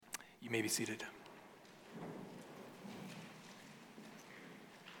You may be seated.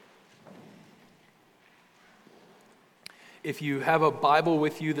 If you have a Bible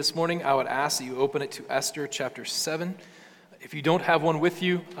with you this morning, I would ask that you open it to Esther chapter 7. If you don't have one with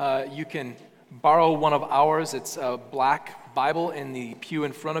you, you can borrow one of ours. It's a black Bible in the pew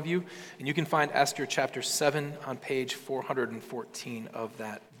in front of you, and you can find Esther chapter 7 on page 414 of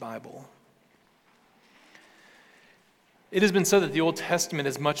that Bible. It has been said that the Old Testament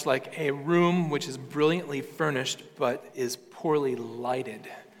is much like a room which is brilliantly furnished but is poorly lighted,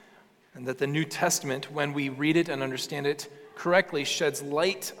 and that the New Testament, when we read it and understand it correctly, sheds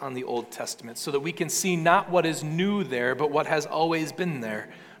light on the Old Testament so that we can see not what is new there, but what has always been there,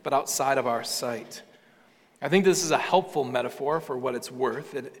 but outside of our sight. I think this is a helpful metaphor for what it's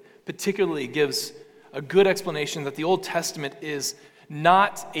worth. It particularly gives a good explanation that the Old Testament is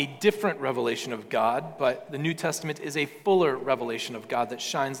not a different revelation of God, but the New Testament is a fuller revelation of God that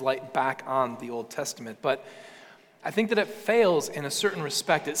shines light back on the Old Testament. But I think that it fails in a certain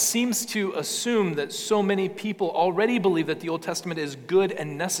respect. It seems to assume that so many people already believe that the Old Testament is good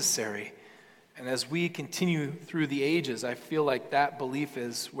and necessary. And as we continue through the ages, I feel like that belief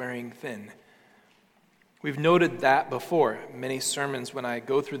is wearing thin. We've noted that before. Many sermons, when I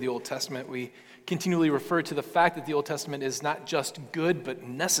go through the Old Testament, we continually refer to the fact that the Old Testament is not just good, but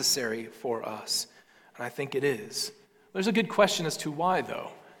necessary for us. And I think it is. There's a good question as to why, though.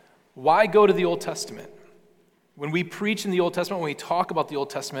 Why go to the Old Testament? When we preach in the Old Testament, when we talk about the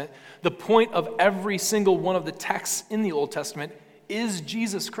Old Testament, the point of every single one of the texts in the Old Testament is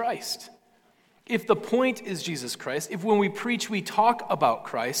Jesus Christ. If the point is Jesus Christ, if when we preach we talk about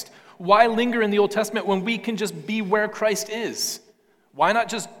Christ, why linger in the Old Testament when we can just be where Christ is? Why not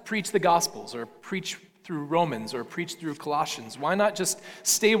just preach the Gospels or preach through Romans or preach through Colossians? Why not just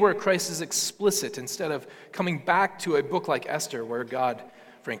stay where Christ is explicit instead of coming back to a book like Esther where God,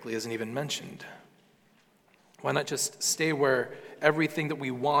 frankly, isn't even mentioned? Why not just stay where everything that we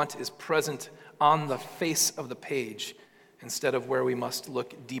want is present on the face of the page instead of where we must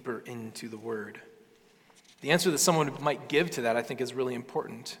look deeper into the Word? The answer that someone might give to that, I think, is really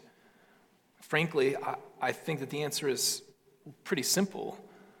important. Frankly, I think that the answer is pretty simple.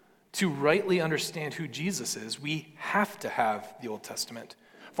 To rightly understand who Jesus is, we have to have the Old Testament.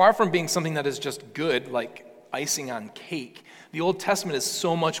 Far from being something that is just good, like icing on cake, the Old Testament is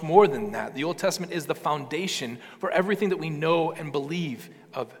so much more than that. The Old Testament is the foundation for everything that we know and believe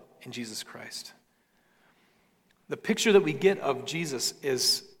of in Jesus Christ. The picture that we get of Jesus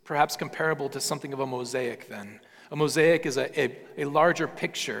is perhaps comparable to something of a mosaic then. A mosaic is a larger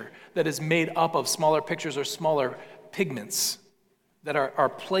picture that is made up of smaller pictures or smaller pigments that are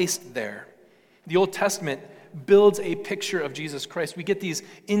placed there. The Old Testament builds a picture of Jesus Christ. We get these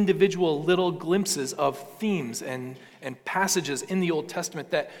individual little glimpses of themes and passages in the Old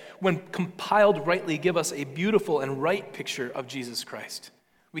Testament that, when compiled rightly, give us a beautiful and right picture of Jesus Christ.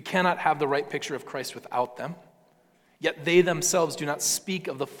 We cannot have the right picture of Christ without them, yet they themselves do not speak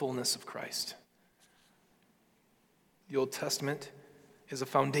of the fullness of Christ. The Old Testament is a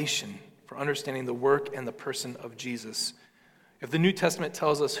foundation for understanding the work and the person of Jesus. If the New Testament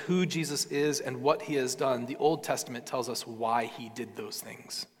tells us who Jesus is and what he has done, the Old Testament tells us why he did those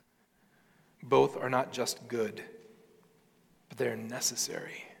things. Both are not just good, but they're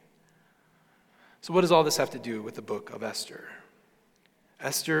necessary. So what does all this have to do with the book of Esther?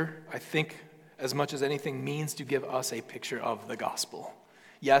 Esther, I think, as much as anything, means to give us a picture of the gospel.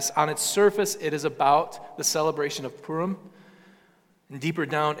 Yes, on its surface, it is about the celebration of Purim. And deeper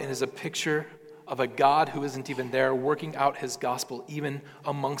down, it is a picture of a God who isn't even there, working out his gospel even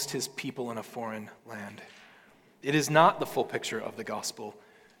amongst his people in a foreign land. It is not the full picture of the gospel.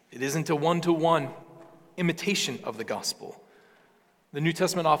 It isn't a one-to-one imitation of the gospel. The New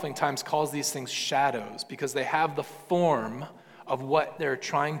Testament oftentimes calls these things shadows because they have the form of what they're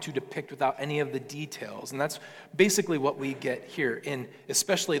trying to depict without any of the details. And that's basically what we get here in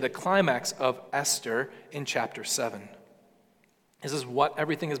especially the climax of Esther in chapter 7. This is what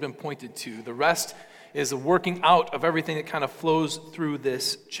everything has been pointed to. The rest is a working out of everything that kind of flows through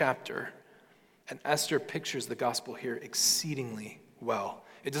this chapter. And Esther pictures the gospel here exceedingly well.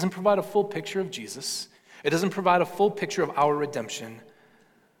 It doesn't provide a full picture of Jesus. It doesn't provide a full picture of our redemption.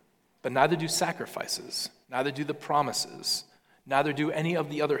 But neither do sacrifices. Neither do the promises. Neither do any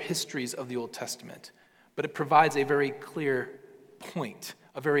of the other histories of the Old Testament. But it provides a very clear point,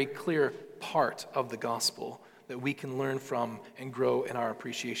 a very clear part of the gospel that we can learn from and grow in our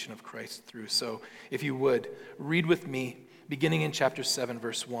appreciation of Christ through. So if you would, read with me, beginning in chapter 7,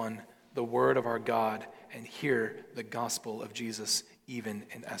 verse 1, the word of our God, and hear the gospel of Jesus even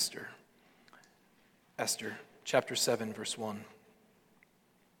in Esther. Esther, chapter 7, verse 1.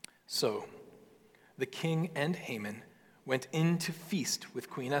 So the king and Haman went in to feast with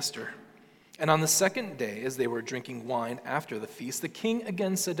Queen Esther. And on the second day, as they were drinking wine after the feast, the king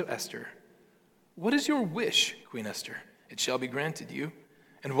again said to Esther, "What is your wish, Queen Esther? It shall be granted you.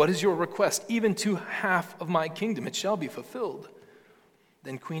 And what is your request? Even to half of my kingdom, it shall be fulfilled."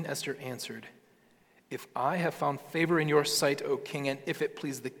 Then Queen Esther answered, "If I have found favor in your sight, O king, and if it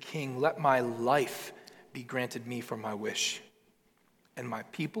please the king, let my life be granted me for my wish, and my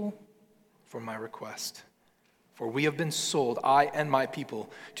people for my request. For we have been sold, I and my people,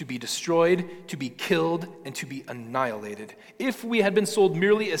 to be destroyed, to be killed, and to be annihilated. If we had been sold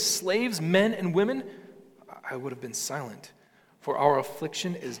merely as slaves, men and women, I would have been silent, for our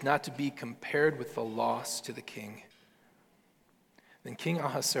affliction is not to be compared with the loss to the king." Then King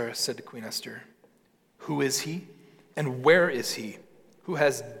Ahasuerus said to Queen Esther, "Who is he, and where is he, who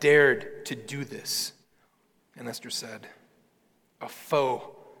has dared to do this?" And Esther said, "A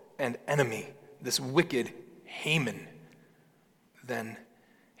foe and enemy, this wicked Haman." Then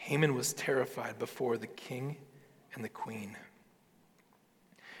Haman was terrified before the king and the queen.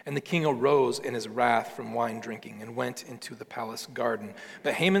 And the king arose in his wrath from wine drinking and went into the palace garden.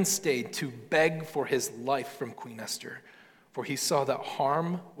 But Haman stayed to beg for his life from Queen Esther, for he saw that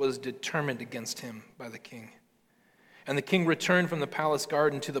harm was determined against him by the king. And the king returned from the palace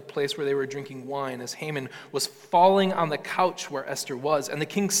garden to the place where they were drinking wine, as Haman was falling on the couch where Esther was. And the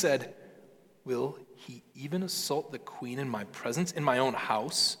king said, "Will he even assault the queen in my presence, in my own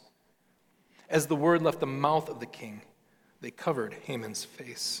house?" As the word left the mouth of the king, they covered Haman's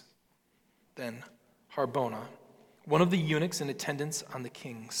face. Then Harbona, one of the eunuchs in attendance on the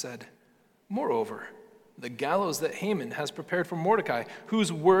king, said, "Moreover, the gallows that Haman has prepared for Mordecai,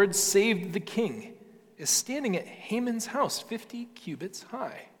 whose word saved the king, is standing at Haman's house 50 cubits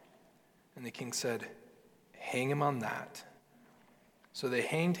high." And the king said, "Hang him on that." So they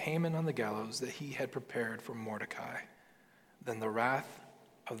hanged Haman on the gallows that he had prepared for Mordecai. Then the wrath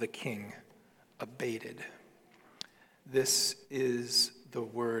of the king abated. This is the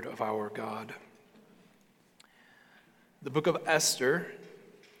word of our God. The book of Esther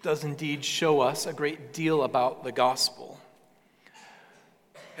does indeed show us a great deal about the gospel.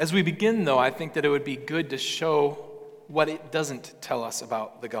 As we begin, though, I think that it would be good to show what it doesn't tell us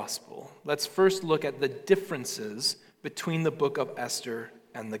about the gospel. Let's first look at the differences between the book of Esther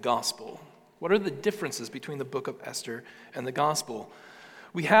and the gospel. What are the differences between the book of Esther and the gospel?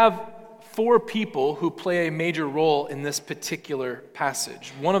 We have 4 people who play a major role in this particular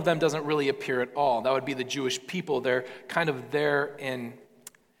passage. One of them doesn't really appear at all. That would be the Jewish people. They're kind of there in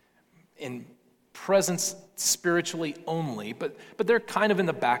presence spiritually only, but they're kind of in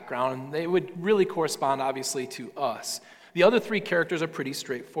the background, and they would really correspond, obviously, to us. The other 3 characters are pretty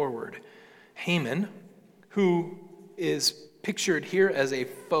straightforward. Haman, who is pictured here as a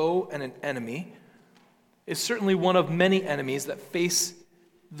foe and an enemy, is certainly one of many enemies that face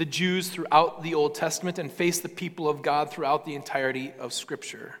the Jews throughout the Old Testament and face the people of God throughout the entirety of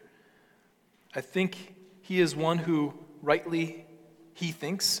Scripture. I think he is one who rightly, he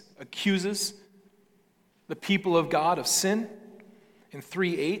thinks, accuses the people of God of sin. In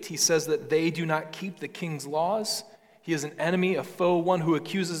 3:8, he says that they do not keep the king's laws. He is an enemy, a foe, one who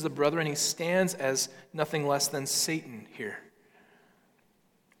accuses the brethren. He stands as nothing less than Satan here.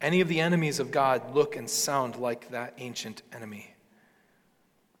 Any of the enemies of God look and sound like that ancient enemy.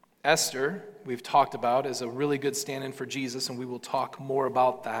 Esther, we've talked about, is a really good stand-in for Jesus, and we will talk more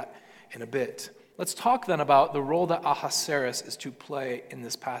about that in a bit. Let's talk then about the role that Ahasuerus is to play in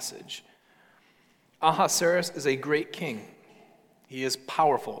this passage. Ahasuerus is a great king. He is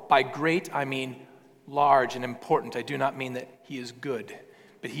powerful. By great, I mean large and important. I do not mean that he is good,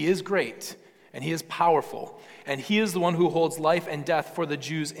 but he is great, and he is powerful, and he is the one who holds life and death for the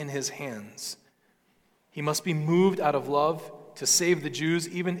Jews in his hands. He must be moved out of love to save the Jews,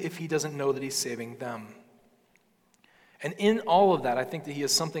 even if he doesn't know that he's saving them. And in all of that, I think that he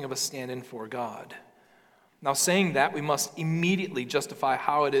is something of a stand-in for God. Now, saying that, we must immediately justify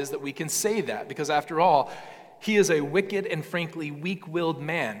how it is that we can say that, because after all, he is a wicked and frankly weak-willed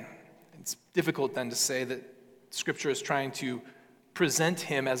man. It's difficult then to say that Scripture is trying to present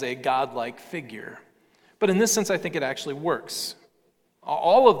him as a godlike figure. But in this sense, I think it actually works.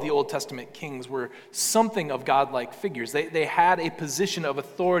 All of the Old Testament kings were something of godlike figures. They had a position of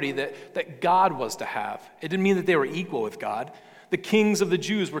authority that God was to have. It didn't mean that they were equal with God. The kings of the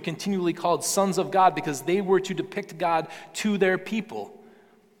Jews were continually called sons of God because they were to depict God to their people.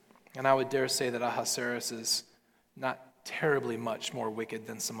 And I would dare say that Ahasuerus is not terribly much more wicked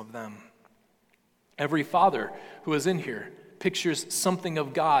than some of them. Every father who is in here pictures something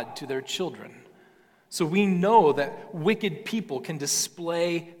of God to their children. So we know that wicked people can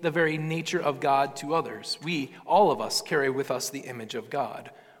display the very nature of God to others. We, all of us, carry with us the image of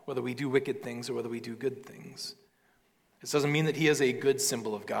God, whether we do wicked things or whether we do good things. This doesn't mean that he is a good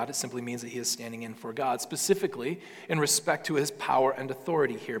symbol of God. It simply means that he is standing in for God, specifically in respect to his power and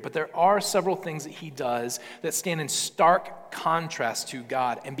authority here. But there are several things that he does that stand in stark contrast to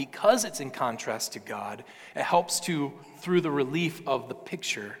God. And because it's in contrast to God, it helps to, through the relief of the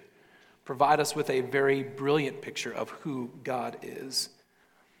picture, provide us with a very brilliant picture of who God is.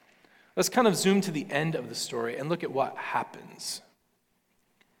 Let's kind of zoom to the end of the story and look at what happens.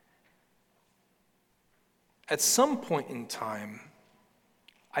 At some point in time,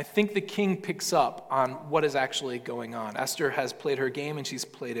 I think the king picks up on what is actually going on. Esther has played her game and she's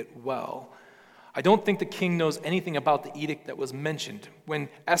played it well. I don't think the king knows anything about the edict that was mentioned. When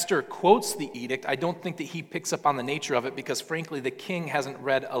Esther quotes the edict, I don't think that he picks up on the nature of it because, frankly, the king hasn't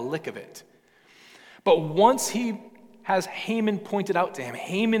read a lick of it. But once he has Haman pointed out to him,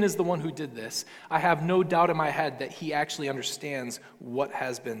 Haman is the one who did this, I have no doubt in my head that he actually understands what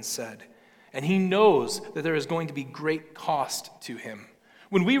has been said. And he knows that there is going to be great cost to him.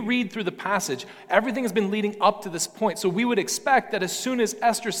 When we read through the passage, everything has been leading up to this point. So we would expect that as soon as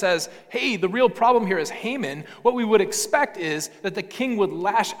Esther says, hey, the real problem here is Haman, what we would expect is that the king would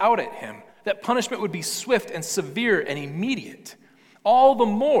lash out at him, that punishment would be swift and severe and immediate. All the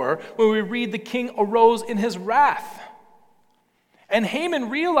more when we read the king arose in his wrath. And Haman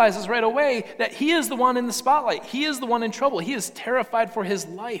realizes right away that he is the one in the spotlight. He is the one in trouble. He is terrified for his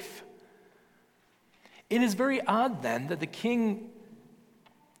life. It is very odd then that the king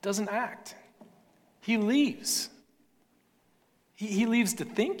doesn't act. He leaves. He leaves to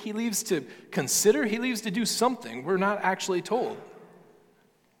think, he leaves to consider, he leaves to do something. We're not actually told.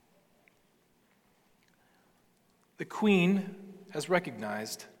 The queen has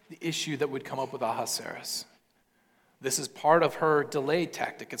recognized the issue that would come up with Ahasuerus. This is part of her delay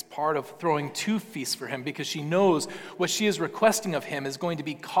tactic. It's part of throwing two feasts for him because she knows what she is requesting of him is going to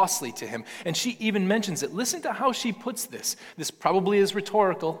be costly to him. And she even mentions it. Listen to how she puts this. This probably is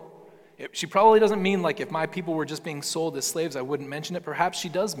rhetorical. She probably doesn't mean like if my people were just being sold as slaves, I wouldn't mention it. Perhaps she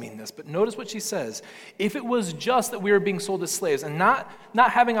does mean this. But notice what she says. If it was just that we were being sold as slaves and not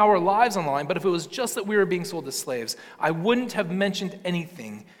having our lives on the line, but if it was just that we were being sold as slaves, I wouldn't have mentioned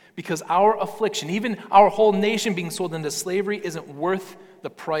anything. Because our affliction, even our whole nation being sold into slavery, isn't worth the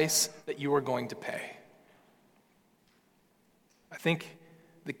price that you are going to pay. I think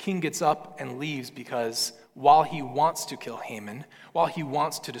the king gets up and leaves because while he wants to kill Haman, while he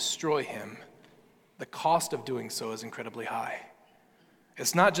wants to destroy him, the cost of doing so is incredibly high.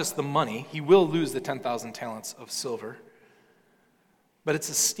 It's not just the money. He will lose the 10,000 talents of silver, but it's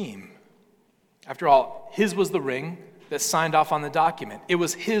esteem. After all, his was the ring that signed off on the document. It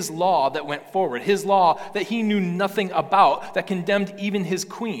was his law that went forward, his law that he knew nothing about, that condemned even his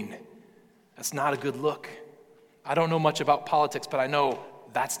queen. That's not a good look. I don't know much about politics, but I know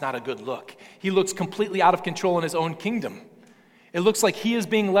that's not a good look. He looks completely out of control in his own kingdom. It looks like he is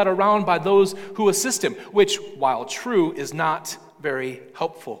being led around by those who assist him, which, while true, is not very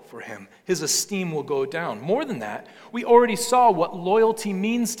helpful for him. His esteem will go down. More than that, we already saw what loyalty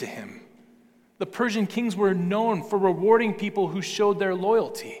means to him. The Persian kings were known for rewarding people who showed their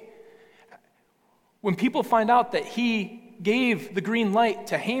loyalty. When people find out that he gave the green light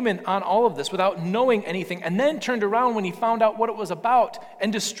to Haman on all of this without knowing anything, and then turned around when he found out what it was about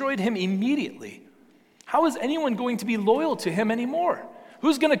and destroyed him immediately, how is anyone going to be loyal to him anymore?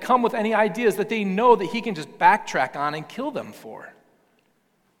 Who's going to come with any ideas that they know that he can just backtrack on and kill them for?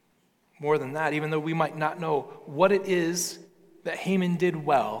 More than that, even though we might not know what it is that Haman did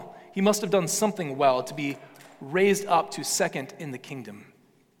well, he must have done something well to be raised up to second in the kingdom.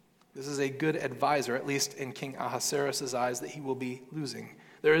 This is a good advisor, at least in King Ahasuerus' eyes, that he will be losing.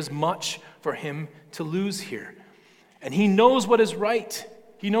 There is much for him to lose here. And he knows what is right.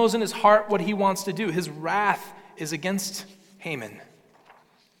 He knows in his heart what he wants to do. His wrath is against Haman.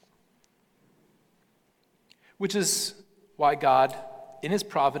 Which is why God, in his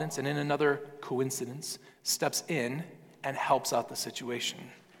providence and in another coincidence, steps in and helps out the situation.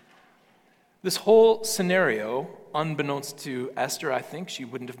 This whole scenario, unbeknownst to Esther, I think, she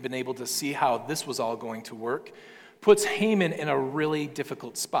wouldn't have been able to see how this was all going to work, puts Haman in a really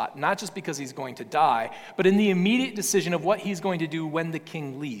difficult spot, not just because he's going to die, but in the immediate decision of what he's going to do when the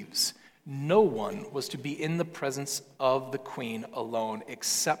king leaves. No one was to be in the presence of the queen alone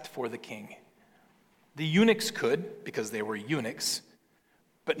except for the king. The eunuchs could, because they were eunuchs,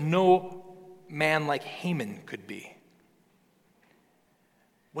 but no man like Haman could be.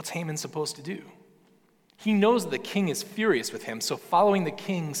 What's Haman supposed to do? He knows that the king is furious with him, so following the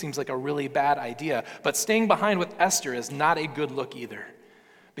king seems like a really bad idea, but staying behind with Esther is not a good look either.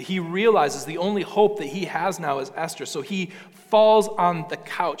 But he realizes the only hope that he has now is Esther, so he falls on the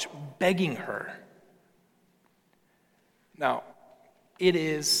couch begging her. Now, it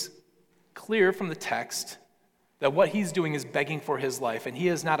is clear from the text that what he's doing is begging for his life, and he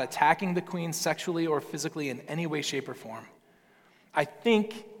is not attacking the queen sexually or physically in any way, shape, or form. I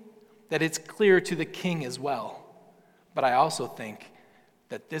think that it's clear to the king as well, but I also think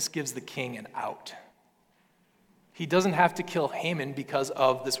that this gives the king an out. He doesn't have to kill Haman because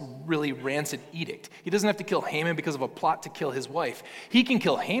of this really rancid edict. He doesn't have to kill Haman because of a plot to kill his wife. He can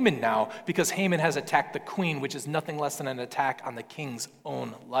kill Haman now because Haman has attacked the queen, which is nothing less than an attack on the king's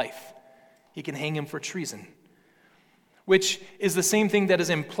own life. He can hang him for treason, which is the same thing that is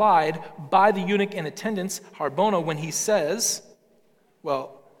implied by the eunuch in attendance, Harbona, when he says,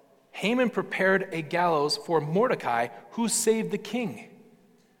 well, Haman prepared a gallows for Mordecai, who saved the king.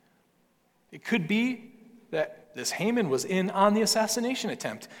 It could be that this Haman was in on the assassination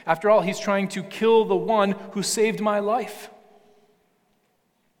attempt. After all, he's trying to kill the one who saved my life.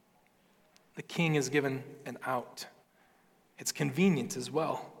 The king is given an out. It's convenient as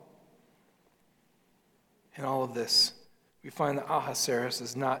well. In all of this, we find that Ahasuerus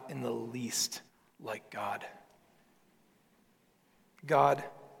is not in the least like God. God,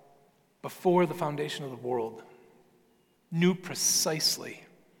 before the foundation of the world, knew precisely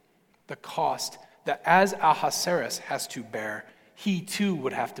the cost that as Ahasuerus has to bear, he too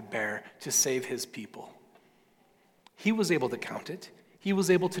would have to bear to save his people. He was able to count it. He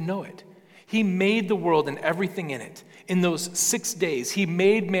was able to know it. He made the world and everything in it. In those 6 days, he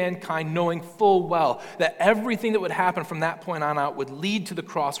made mankind knowing full well that everything that would happen from that point on out would lead to the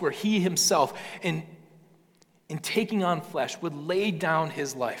cross, where he himself, in taking on flesh, would lay down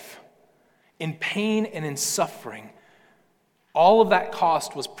his life. In pain and in suffering, all of that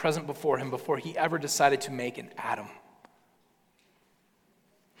cost was present before him before he ever decided to make an atom.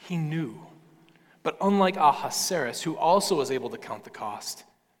 He knew. But unlike Ahasuerus, who also was able to count the cost,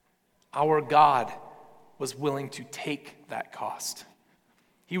 our God was willing to take that cost.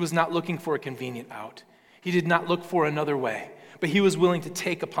 He was not looking for a convenient out. He did not look for another way, but he was willing to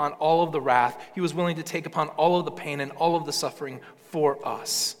take upon all of the wrath. He was willing to take upon all of the pain and all of the suffering for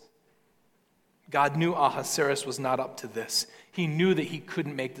us. God knew Ahasuerus was not up to this. He knew that he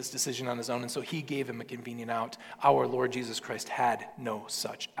couldn't make this decision on his own, and so he gave him a convenient out. Our Lord Jesus Christ had no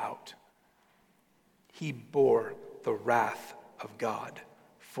such out. He bore the wrath of God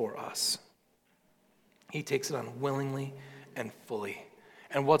for us. He takes it on willingly and fully.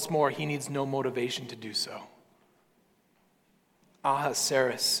 And what's more, he needs no motivation to do so.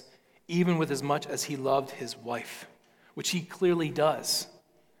 Ahasuerus, even with as much as he loved his wife, which he clearly does,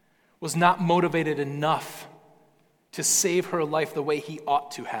 was not motivated enough to save her life the way he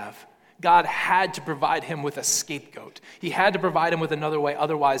ought to have. God had to provide him with a scapegoat. He had to provide him with another way,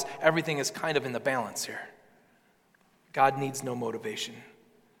 otherwise everything is kind of in the balance here. God needs no motivation.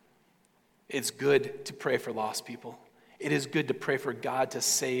 It's good to pray for lost people. It is good to pray for God to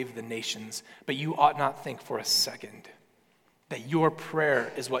save the nations, but you ought not think for a second that your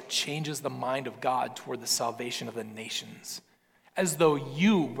prayer is what changes the mind of God toward the salvation of the nations, as though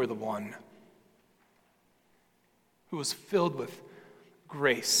you were the one who was filled with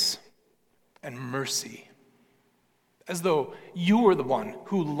grace and mercy, as though you were the one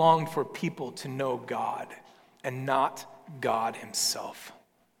who longed for people to know God and not God himself.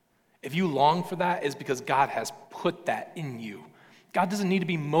 If you long for that, it's because God has put that in you. God doesn't need to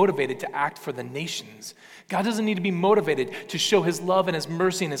be motivated to act for the nations. God doesn't need to be motivated to show his love and his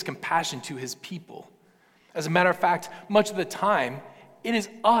mercy and his compassion to his people. As a matter of fact, much of the time, it is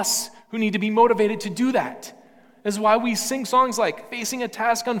us who need to be motivated to do that. This is why we sing songs like Facing a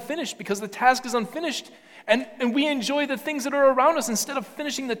Task Unfinished, because the task is unfinished, and we enjoy the things that are around us instead of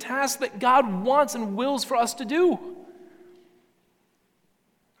finishing the task that God wants and wills for us to do.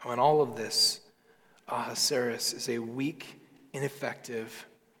 Oh, in all of this, Ahasuerus is a weak, ineffective,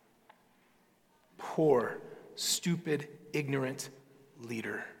 poor, stupid, ignorant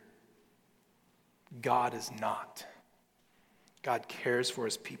leader. God is not. God cares for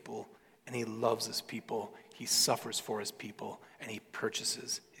his people, and he loves his people. He suffers for his people, and he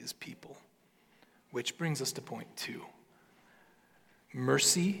purchases his people. Which brings us to point 2.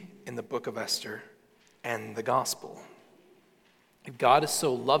 Mercy in the book of Esther and the gospel. If God is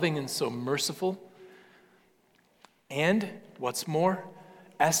so loving and so merciful, and what's more,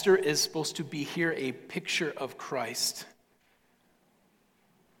 Esther is supposed to be here a picture of Christ,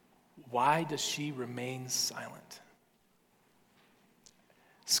 why does she remain silent?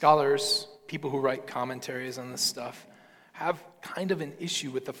 Scholars, people who write commentaries on this stuff have kind of an issue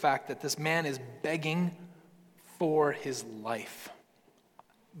with the fact that this man is begging for his life,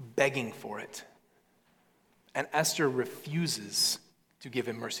 begging for it. And Esther refuses to give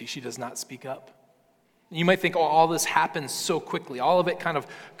him mercy. She does not speak up. You might think, oh, all this happens so quickly. All of it kind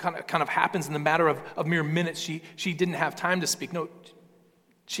of happens in the matter of mere minutes. She didn't have time to speak. No,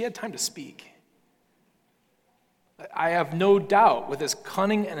 she had time to speak. I have no doubt, with as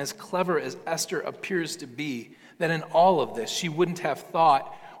cunning and as clever as Esther appears to be, that in all of this, she wouldn't have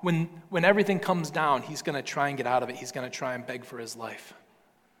thought, when everything comes down, he's going to try and get out of it. He's going to try and beg for his life.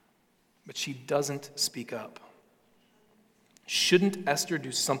 But she doesn't speak up. Shouldn't Esther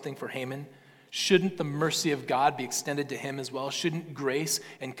do something for Haman? Shouldn't the mercy of God be extended to him as well? Shouldn't grace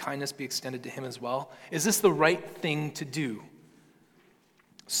and kindness be extended to him as well? Is this the right thing to do?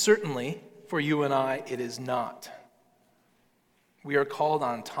 Certainly, for you and I, it is not. We are called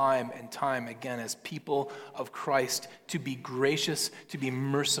on time and time again as people of Christ to be gracious, to be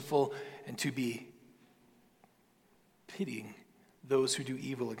merciful, and to be pitying those who do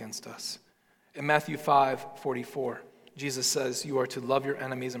evil against us. In Matthew 5:44, Jesus says, you are to love your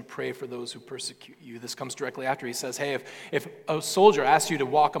enemies and pray for those who persecute you. This comes directly after he says, hey, if a soldier asks you to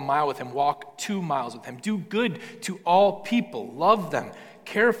walk a mile with him, walk 2 miles with him. Do good to all people. Love them.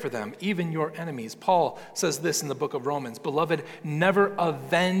 Care for them, even your enemies. Paul says this in the book of Romans, beloved, never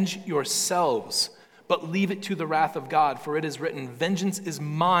avenge yourselves, but leave it to the wrath of God, for it is written, vengeance is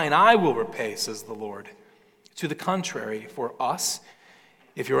mine, I will repay, says the Lord. To the contrary, for us,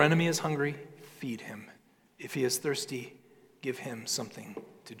 if your enemy is hungry, feed him. If he is thirsty, give him something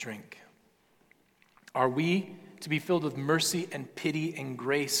to drink. Are we to be filled with mercy and pity and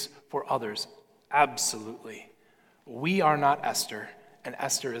grace for others? Absolutely. We are not Esther, and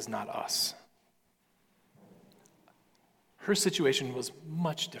Esther is not us. Her situation was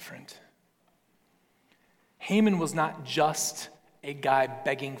much different. Haman was not just a guy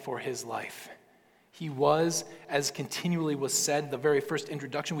begging for his life. He was, as continually was said, the very first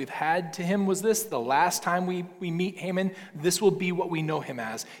introduction we've had to him was this. The last time we meet Haman, this will be what we know him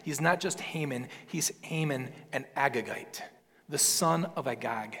as. He's not just Haman, he's Haman an Agagite, the son of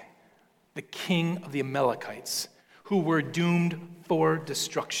Agag, the king of the Amalekites, who were doomed for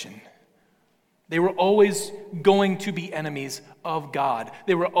destruction. They were always going to be enemies of God.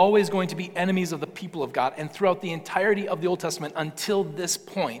 They were always going to be enemies of the people of God. And throughout the entirety of the Old Testament, until this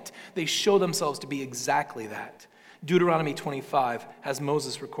point, they show themselves to be exactly that. Deuteronomy 25 has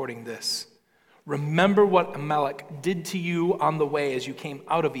Moses recording this. Remember what Amalek did to you on the way as you came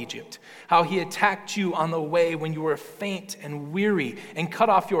out of Egypt, how he attacked you on the way when you were faint and weary and cut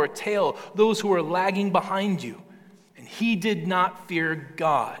off your tail, those who were lagging behind you. And he did not fear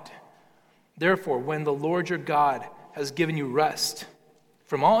God. Therefore, when the Lord your God has given you rest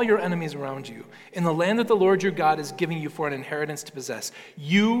from all your enemies around you, in the land that the Lord your God is giving you for an inheritance to possess,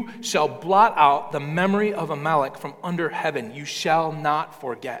 you shall blot out the memory of Amalek from under heaven. You shall not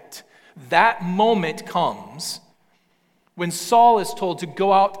forget. That moment comes when Saul is told to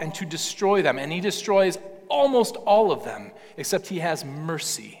go out and to destroy them, and he destroys almost all of them, except he has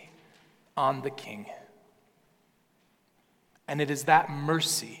mercy on the king. And it is that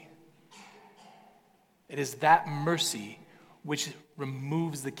mercy which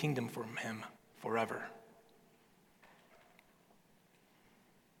removes the kingdom from him forever.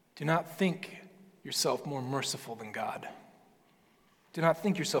 Do not think yourself more merciful than God. Do not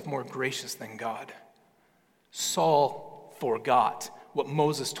think yourself more gracious than God. Saul forgot what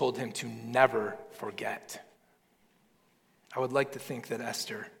Moses told him to never forget. I would like to think that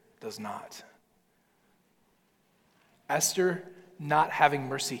Esther does not. Esther not having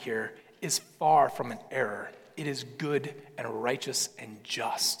mercy here is far from an error. It is good and righteous and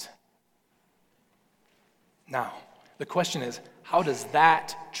just. Now, the question is, how does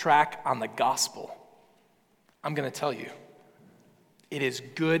that track on the gospel? I'm going to tell you. It is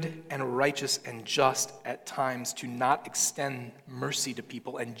good and righteous and just at times to not extend mercy to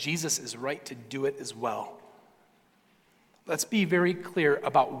people, and Jesus is right to do it as well. Let's be very clear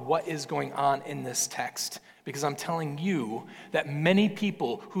about what is going on in this text, because I'm telling you that many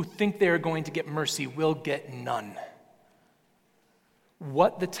people who think they are going to get mercy will get none.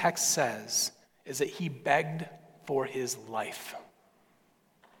 What the text says is that he begged for his life.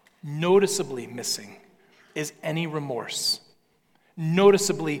 Noticeably missing is any remorse.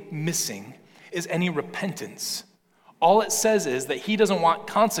 Noticeably missing is any repentance. All it says is that he doesn't want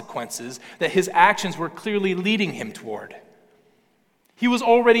consequences that his actions were clearly leading him toward. He was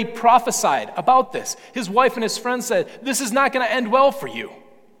already prophesied about this. His wife and his friends said, this is not going to end well for you.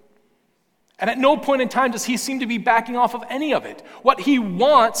 And at no point in time does he seem to be backing off of any of it. What he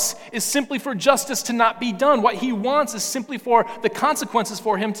wants is simply for justice to not be done. What he wants is simply for the consequences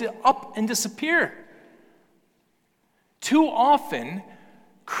for him to up and disappear. Too often,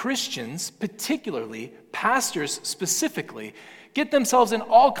 Christians, particularly, pastors specifically, get themselves in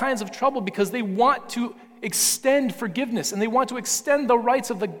all kinds of trouble because they want to extend forgiveness and they want to extend the rights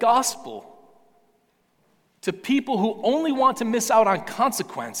of the gospel to people who only want to miss out on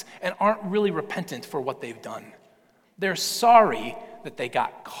consequence and aren't really repentant for what they've done. They're sorry that they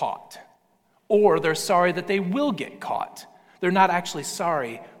got caught, or they're sorry that they will get caught. They're not actually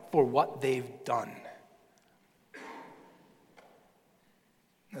sorry for what they've done.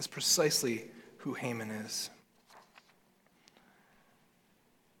 That's precisely who Haman is.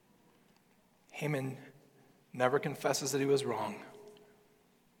 Haman never confesses that he was wrong.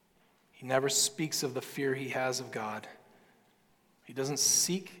 He never speaks of the fear he has of God. He doesn't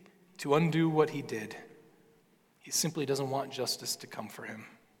seek to undo what he did. He simply doesn't want justice to come for him.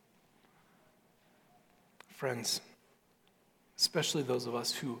 Friends, especially those of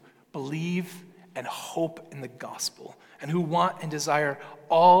us who believe and hope in the gospel and who want and desire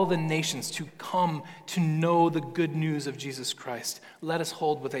all the nations to come to know the good news of Jesus Christ, let us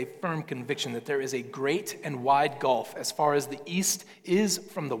hold with a firm conviction that there is a great and wide gulf as far as the east is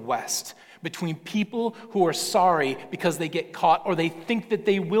from the west between people who are sorry because they get caught or they think that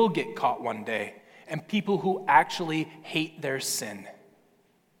they will get caught one day and people who actually hate their sin.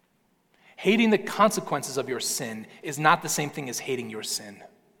 Hating the consequences of your sin is not the same thing as hating your sin.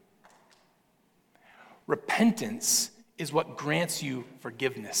 Repentance is what grants you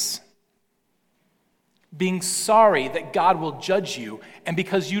forgiveness. Being sorry that God will judge you and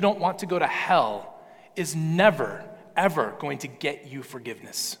because you don't want to go to hell is never, ever going to get you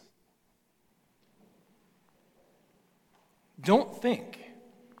forgiveness. Don't think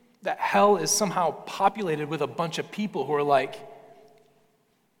that hell is somehow populated with a bunch of people who are like,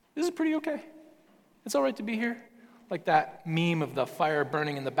 this is pretty okay. It's all right to be here. Like that meme of the fire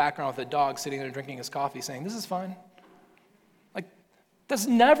burning in the background with a dog sitting there drinking his coffee saying, this is fine. Like, that's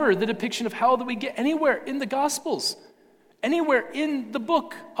never the depiction of hell that we get anywhere in the Gospels, anywhere in the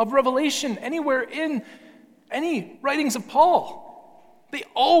book of Revelation, anywhere in any writings of Paul. They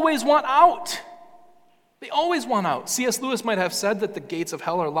always want out. They always want out. C.S. Lewis might have said that the gates of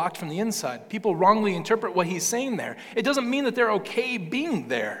hell are locked from the inside. People wrongly interpret what he's saying there. It doesn't mean that they're okay being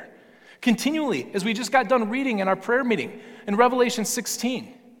there. Continually, as we just got done reading in our prayer meeting in Revelation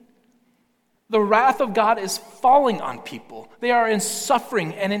 16, the wrath of God is falling on people. They are in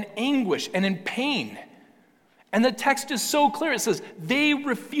suffering and in anguish and in pain. And the text is so clear. It says, they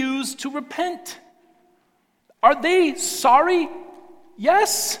refuse to repent. Are they sorry?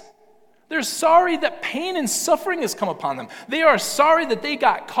 Yes. They're sorry that pain and suffering has come upon them. They are sorry that they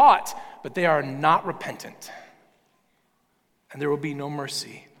got caught, but they are not repentant. And there will be no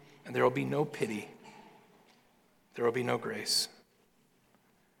mercy. And there will be no pity. There will be no grace.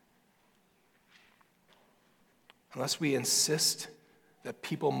 Unless we insist that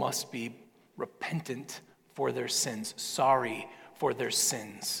people must be repentant for their sins, sorry for their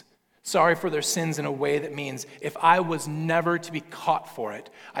sins. Sorry for their sins in a way that means if I was never to be caught for it,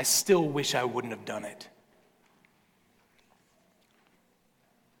 I still wish I wouldn't have done it.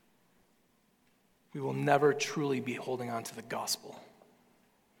 We will never truly be holding on to the gospel.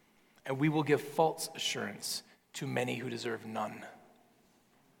 And we will give false assurance to many who deserve none.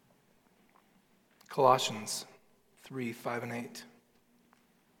 Colossians 3, 5, and 8.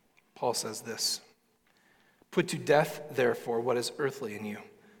 Paul says this, put to death, therefore, what is earthly in you,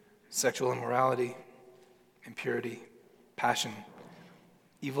 sexual immorality, impurity, passion,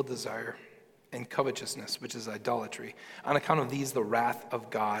 evil desire, and covetousness, which is idolatry. On account of these, the wrath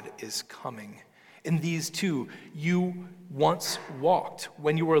of God is coming. In these too, you once walked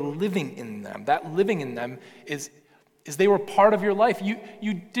when you were living in them. That living in them is they were part of your life.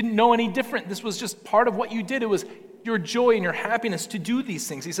 You didn't know any different. This was just part of what you did. It was your joy and your happiness to do these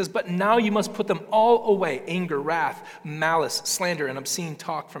things. He says, but now you must put them all away, anger, wrath, malice, slander, and obscene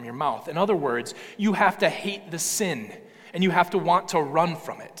talk from your mouth. In other words, you have to hate the sin, and you have to want to run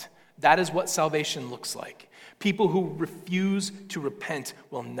from it. That is what salvation looks like. People who refuse to repent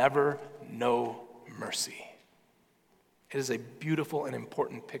will never know mercy. It is a beautiful and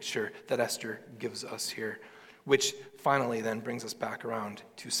important picture that Esther gives us here, which finally then brings us back around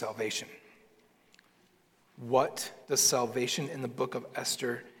to salvation. What does salvation in the book of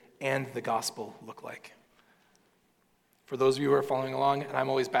Esther and the gospel look like? For those of you who are following along, and I'm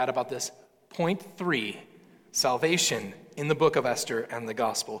always bad about this, point 3, salvation in the book of Esther and the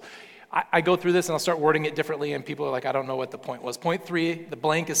gospel. I go through this and I'll start wording it differently, and people are like, I don't know what the point was. Point 3, the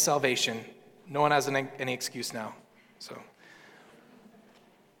blank is salvation. No one has any excuse now. So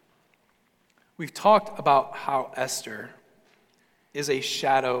we've talked about how Esther is a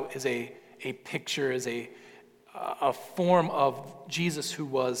shadow, is a picture, is a form of Jesus who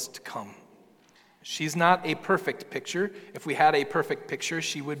was to come. She's not a perfect picture. If we had a perfect picture,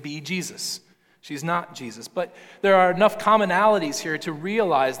 she would be Jesus. She's not Jesus. But there are enough commonalities here to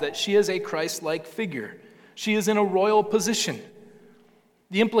realize that she is a Christ-like figure. She is in a royal position.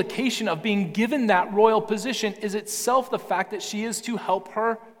 The implication of being given that royal position is itself the fact that she is to help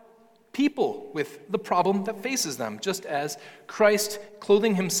her people with the problem that faces them, just as Christ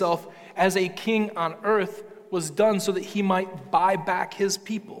clothing himself as a king on earth was done so that he might buy back his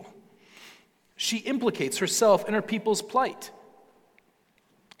people. She implicates herself in her people's plight.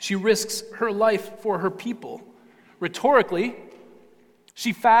 She risks her life for her people. Rhetorically,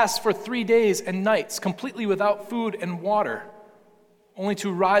 she fasts for 3 days and nights, completely without food and water, only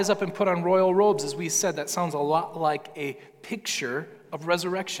to rise up and put on royal robes. As we said, that sounds a lot like a picture of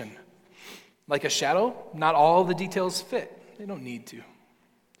resurrection. Like a shadow, not all the details fit. They don't need to.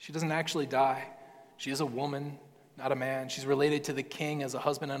 She doesn't actually die. She is a woman, not a man. She's related to the king as a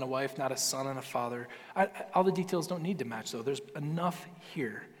husband and a wife, not a son and a father. All the details don't need to match, though. There's enough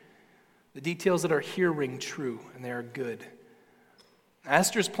here. The details that are here ring true, and they are good.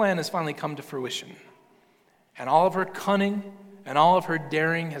 Esther's plan has finally come to fruition, and all of her cunning and all of her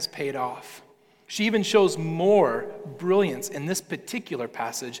daring has paid off. She even shows more brilliance in this particular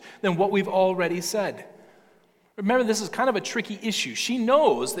passage than what we've already said. Remember, this is kind of a tricky issue. She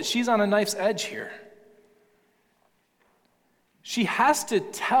knows that she's on a knife's edge here. She has to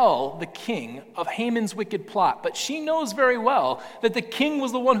tell the king of Haman's wicked plot, but she knows very well that the king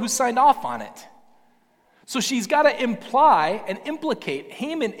was the one who signed off on it. So she's got to imply and implicate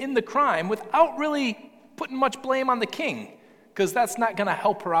Haman in the crime without really putting much blame on the king, because that's not going to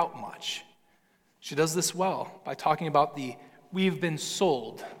help her out much. She does this well by talking about we've been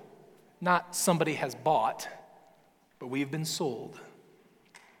sold, not somebody has bought, but we've been sold.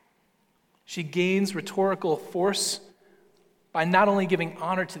 She gains rhetorical force by not only giving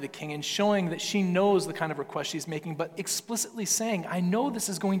honor to the king and showing that she knows the kind of request she's making, but explicitly saying, I know this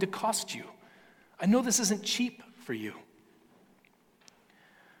is going to cost you. I know this isn't cheap for you.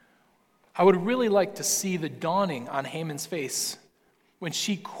 I would really like to see the dawning on Haman's face when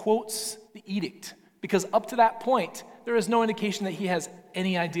she quotes the edict, because up to that point, there is no indication that he has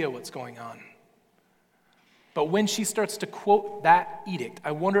any idea what's going on. But when she starts to quote that edict,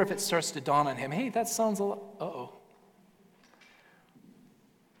 I wonder if it starts to dawn on him, hey, that sounds a lot, uh-oh.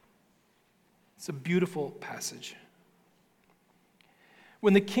 It's a beautiful passage.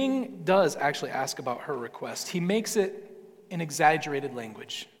 When the king does actually ask about her request, he makes it in exaggerated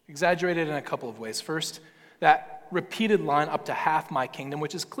language. Exaggerated in a couple of ways. First, that repeated line, up to half my kingdom,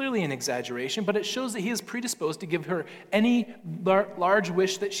 which is clearly an exaggeration, but it shows that he is predisposed to give her any large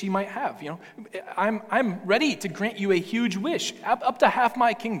wish that she might have. You know, I'm ready to grant you a huge wish, up to half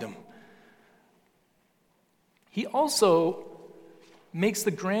my kingdom. He also makes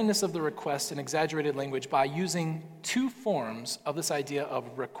the grandness of the request in exaggerated language by using two forms of this idea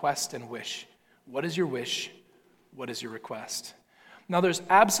of request and wish. What is your wish? What is your request? Now, there's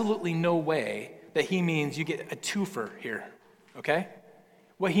absolutely no way that he means you get a twofer here, okay?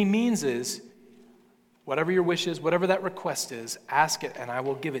 What he means is, whatever your wish is, whatever that request is, ask it and I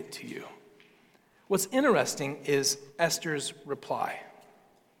will give it to you. What's interesting is Esther's reply.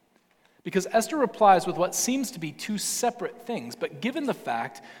 Because Esther replies with what seems to be two separate things, but given the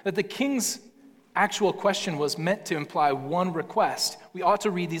fact that the king's actual question was meant to imply one request, we ought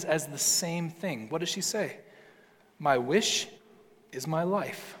to read these as the same thing. What does she say? My wish is my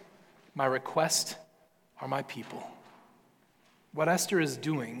life. My request are my people. What Esther is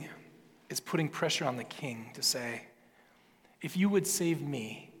doing is putting pressure on the king to say, if you would save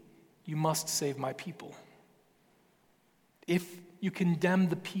me, you must save my people. If you condemn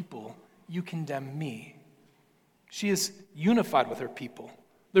the people, you condemn me. She is unified with her people.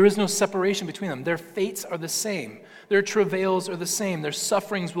 There is no separation between them. Their fates are the same. Their travails are the same. Their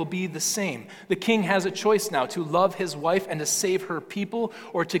sufferings will be the same. The king has a choice now to love his wife and to save her people,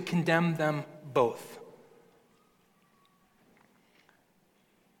 or to condemn them both.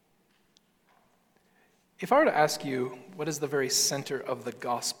 If I were to ask you what is the very center of the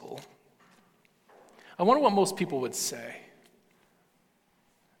gospel, I wonder what most people would say.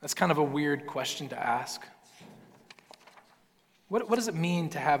 That's kind of a weird question to ask. What does it mean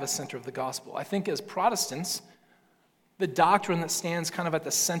to have a center of the gospel? I think as Protestants, The doctrine that stands kind of at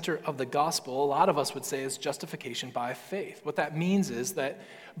the center of the gospel, a lot of us would say, is justification by faith. What that means is that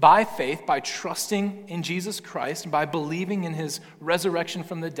by faith, by trusting in Jesus Christ, and by believing in his resurrection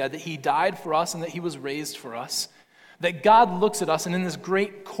from the dead, that he died for us and that he was raised for us, that God looks at us, and in this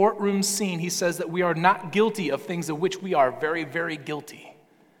great courtroom scene, he says that we are not guilty of things of which we are very, very guilty.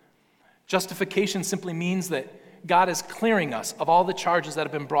 Justification simply means that God is clearing us of all the charges that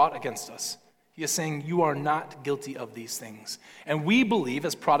have been brought against us. He is saying, you are not guilty of these things. And we believe,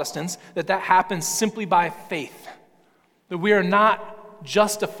 as Protestants, that that happens simply by faith. That we are not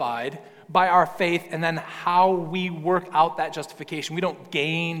justified by our faith and then how we work out that justification. We don't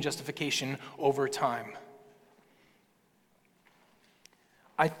gain justification over time.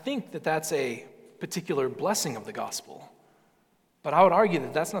 I think that that's a particular blessing of the gospel. But I would argue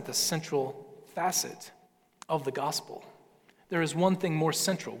that that's not the central facet of the gospel. There is one thing more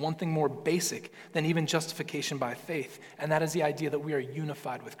central, one thing more basic than even justification by faith, and that is the idea that we are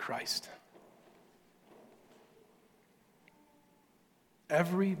unified with Christ.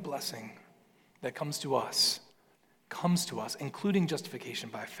 Every blessing that comes to us, including justification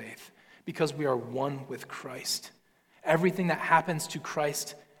by faith, because we are one with Christ. Everything that happens to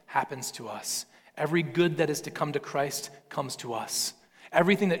Christ happens to us. Every good that is to come to Christ comes to us.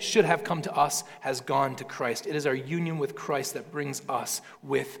 Everything that should have come to us has gone to Christ. It is our union with Christ that brings us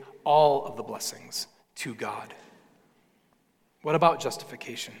with all of the blessings to God. What about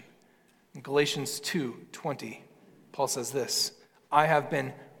justification? In Galatians 2:20, Paul says this, I have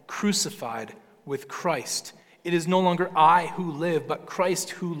been crucified with Christ. It is no longer I who live, but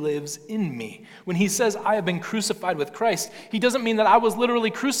Christ who lives in me. When he says, I have been crucified with Christ, he doesn't mean that I was literally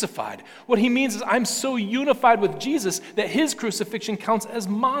crucified. What he means is I'm so unified with Jesus that his crucifixion counts as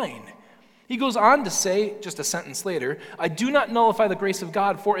mine. He goes on to say, just a sentence later, I do not nullify the grace of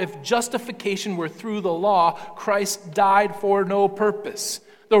God, for if justification were through the law, Christ died for no purpose.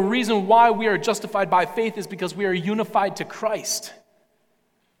 The reason why we are justified by faith is because we are unified to Christ.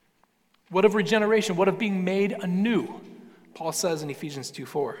 What of regeneration? What of being made anew? Paul says in Ephesians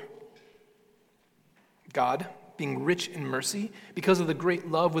 2:4, God, being rich in mercy, because of the great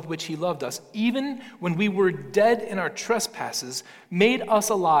love with which he loved us, even when we were dead in our trespasses, made us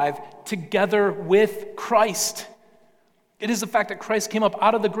alive together with Christ. It is the fact that Christ came up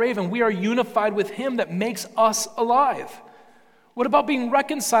out of the grave and we are unified with him that makes us alive. What about being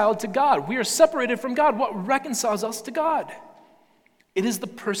reconciled to God? We are separated from God. What reconciles us to God? It is the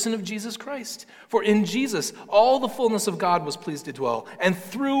person of Jesus Christ. For in Jesus, all the fullness of God was pleased to dwell, and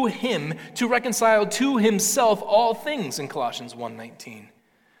through him to reconcile to himself all things, in Colossians 1:19.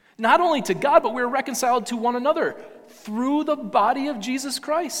 Not only to God, but we're reconciled to one another through the body of Jesus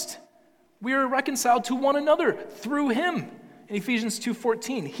Christ. We are reconciled to one another through him. In Ephesians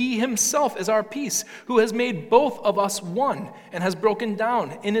 2:14, he himself is our peace, who has made both of us one and has broken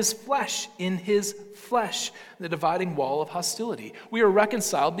down in his flesh, the dividing wall of hostility. We are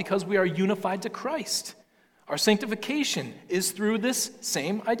reconciled because we are unified to Christ. Our sanctification is through this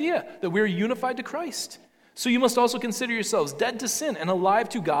same idea, that we are unified to Christ. So you must also consider yourselves dead to sin and alive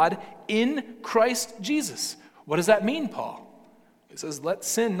to God in Christ Jesus. What does that mean, Paul? It says, let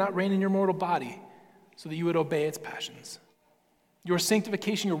sin not reign in your mortal body so that you would obey its passions. Your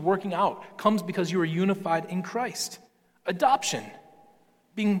sanctification, your working out, comes because you are unified in Christ. Adoption,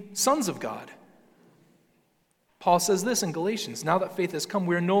 being sons of God. Paul says this in Galatians, now that faith has come,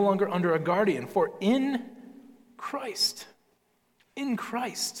 we are no longer under a guardian, for in Christ,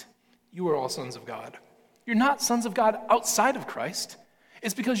 you are all sons of God. You're not sons of God outside of Christ.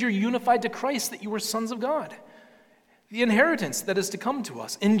 It's because you're unified to Christ that you are sons of God. The inheritance that is to come to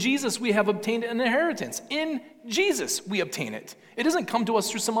us. In Jesus, we have obtained an inheritance. In Jesus, we obtain it. It doesn't come to us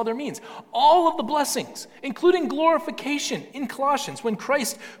through some other means. All of the blessings, including glorification in Colossians, when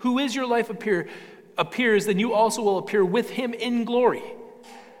Christ, who is your life, appears, then you also will appear with him in glory.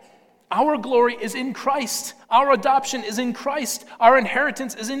 Our glory is in Christ. Our adoption is in Christ. Our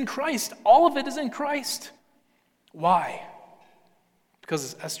inheritance is in Christ. All of it is in Christ. Why? Because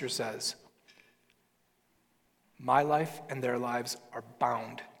as Esther says, my life and their lives are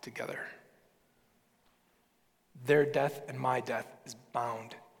bound together. Their death and my death is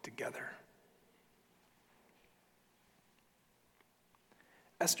bound together.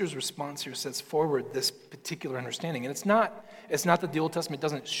 Esther's response here sets forward this particular understanding. And it's not that the Old Testament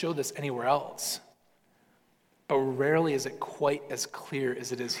doesn't show this anywhere else, but rarely is it quite as clear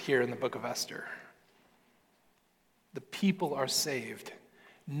as it is here in the book of Esther. The people are saved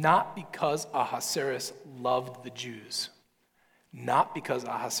not because Ahasuerus loved the Jews, not because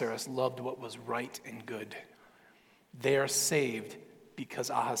Ahasuerus loved what was right and good. They are saved because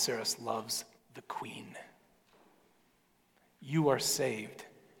Ahasuerus loves the queen. You are saved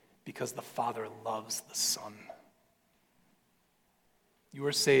because the Father loves the Son. You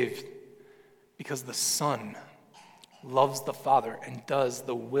are saved because the Son loves the Father and does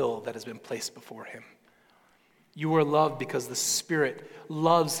the will that has been placed before him. You are loved because the Spirit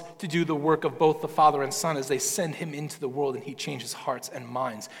loves to do the work of both the Father and Son as they send him into the world and he changes hearts and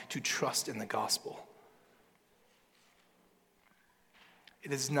minds to trust in the gospel.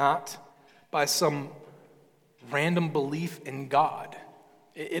 It is not by some random belief in God.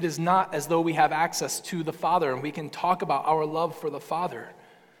 It is not as though we have access to the Father and we can talk about our love for the Father.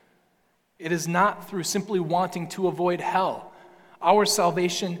 It is not through simply wanting to avoid hell. Our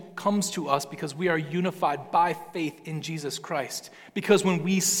salvation comes to us because we are unified by faith in Jesus Christ. Because when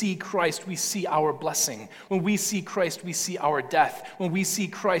we see Christ, we see our blessing. When we see Christ, we see our death. When we see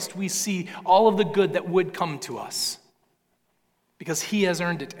Christ, we see all of the good that would come to us. Because he has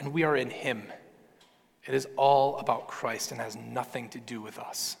earned it and we are in him. It is all about Christ and has nothing to do with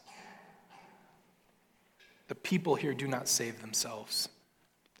us. The people here do not save themselves.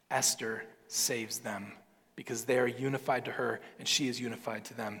 Esther saves them because they are unified to her and she is unified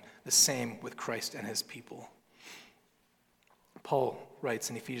to them. The same with Christ and his people. Paul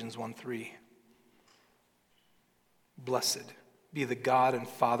writes in Ephesians 1:3, "Blessed be the God and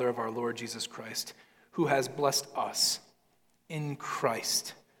Father of our Lord Jesus Christ, who has blessed us in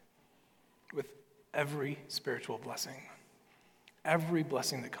Christ with every spiritual blessing." Every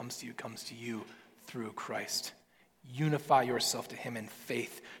blessing that comes to you through Christ. Unify yourself to him in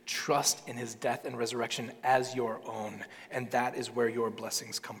faith. Trust in his death and resurrection as your own, and that is where your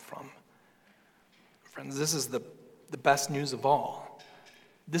blessings come from. Friends, this is the best news of all.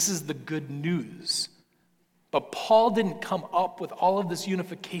 This is the good news. But Paul didn't come up with all of this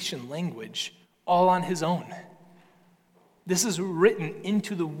unification language all on his own. This is written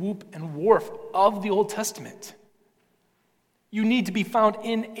into the whoop and wharf of the Old Testament. You need to be found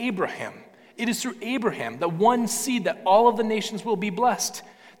in Abraham. It is through Abraham, the one seed, that all of the nations will be blessed.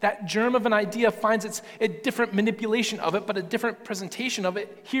 That germ of an idea finds a different manipulation of it, but a different presentation of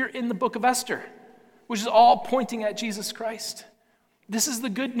it here in the book of Esther, which is all pointing at Jesus Christ. This is the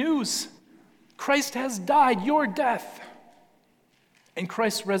good news. Christ has died your death, and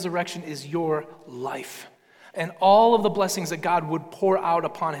Christ's resurrection is your life. And all of the blessings that God would pour out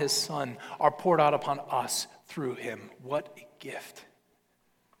upon his Son are poured out upon us through him. What a gift.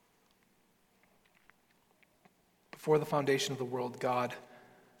 Before the foundation of the world, God,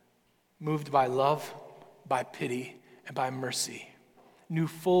 moved by love, by pity, and by mercy, knew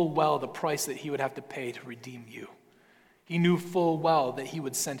full well the price that he would have to pay to redeem you. He knew full well that he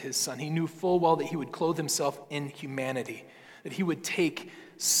would send his Son. He knew full well that he would clothe himself in humanity, that he would take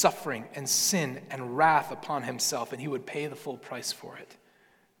suffering and sin and wrath upon himself, and he would pay the full price for it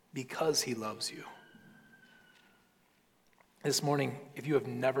because he loves you. This morning, if you have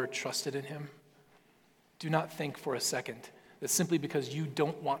never trusted in him, do not think for a second that simply because you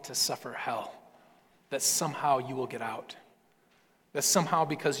don't want to suffer hell, that somehow you will get out. That somehow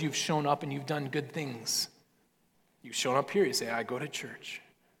because you've shown up and you've done good things, you've shown up here, you say, I go to church,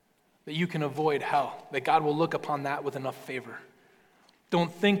 that you can avoid hell, that God will look upon that with enough favor.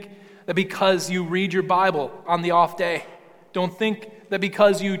 Don't think that because you read your Bible on the off day, don't think that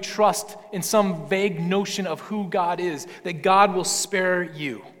because you trust in some vague notion of who God is, that God will spare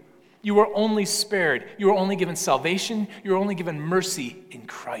you. You are only spared. You are only given salvation. You are only given mercy in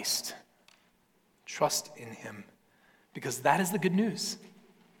Christ. Trust in him, because that is the good news.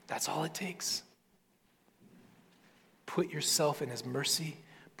 That's all it takes. Put yourself in his mercy.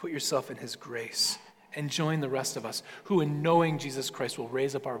 Put yourself in his grace. And join the rest of us who, in knowing Jesus Christ, will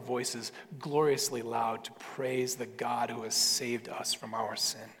raise up our voices gloriously loud to praise the God who has saved us from our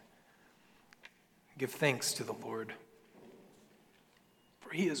sin. Give thanks to the Lord,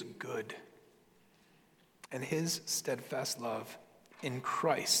 for he is good, and his steadfast love in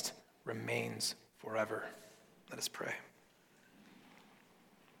Christ remains forever. Let us pray.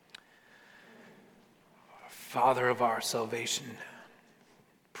 Father of our salvation,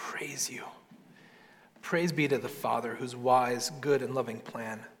 praise you. Praise be to the Father whose wise, good, and loving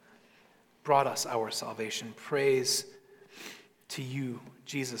plan brought us our salvation. Praise to you,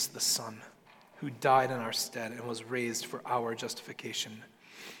 Jesus the Son, who died in our stead and was raised for our justification.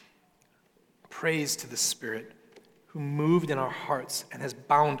 Praise to the Spirit who moved in our hearts and has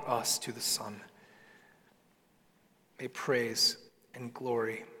bound us to the Son. May praise and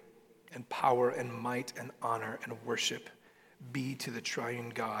glory and power and might and honor and worship be to the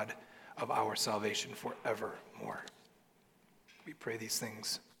triune God of our salvation forevermore. We pray these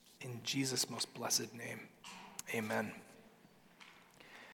things in Jesus' most blessed name. Amen.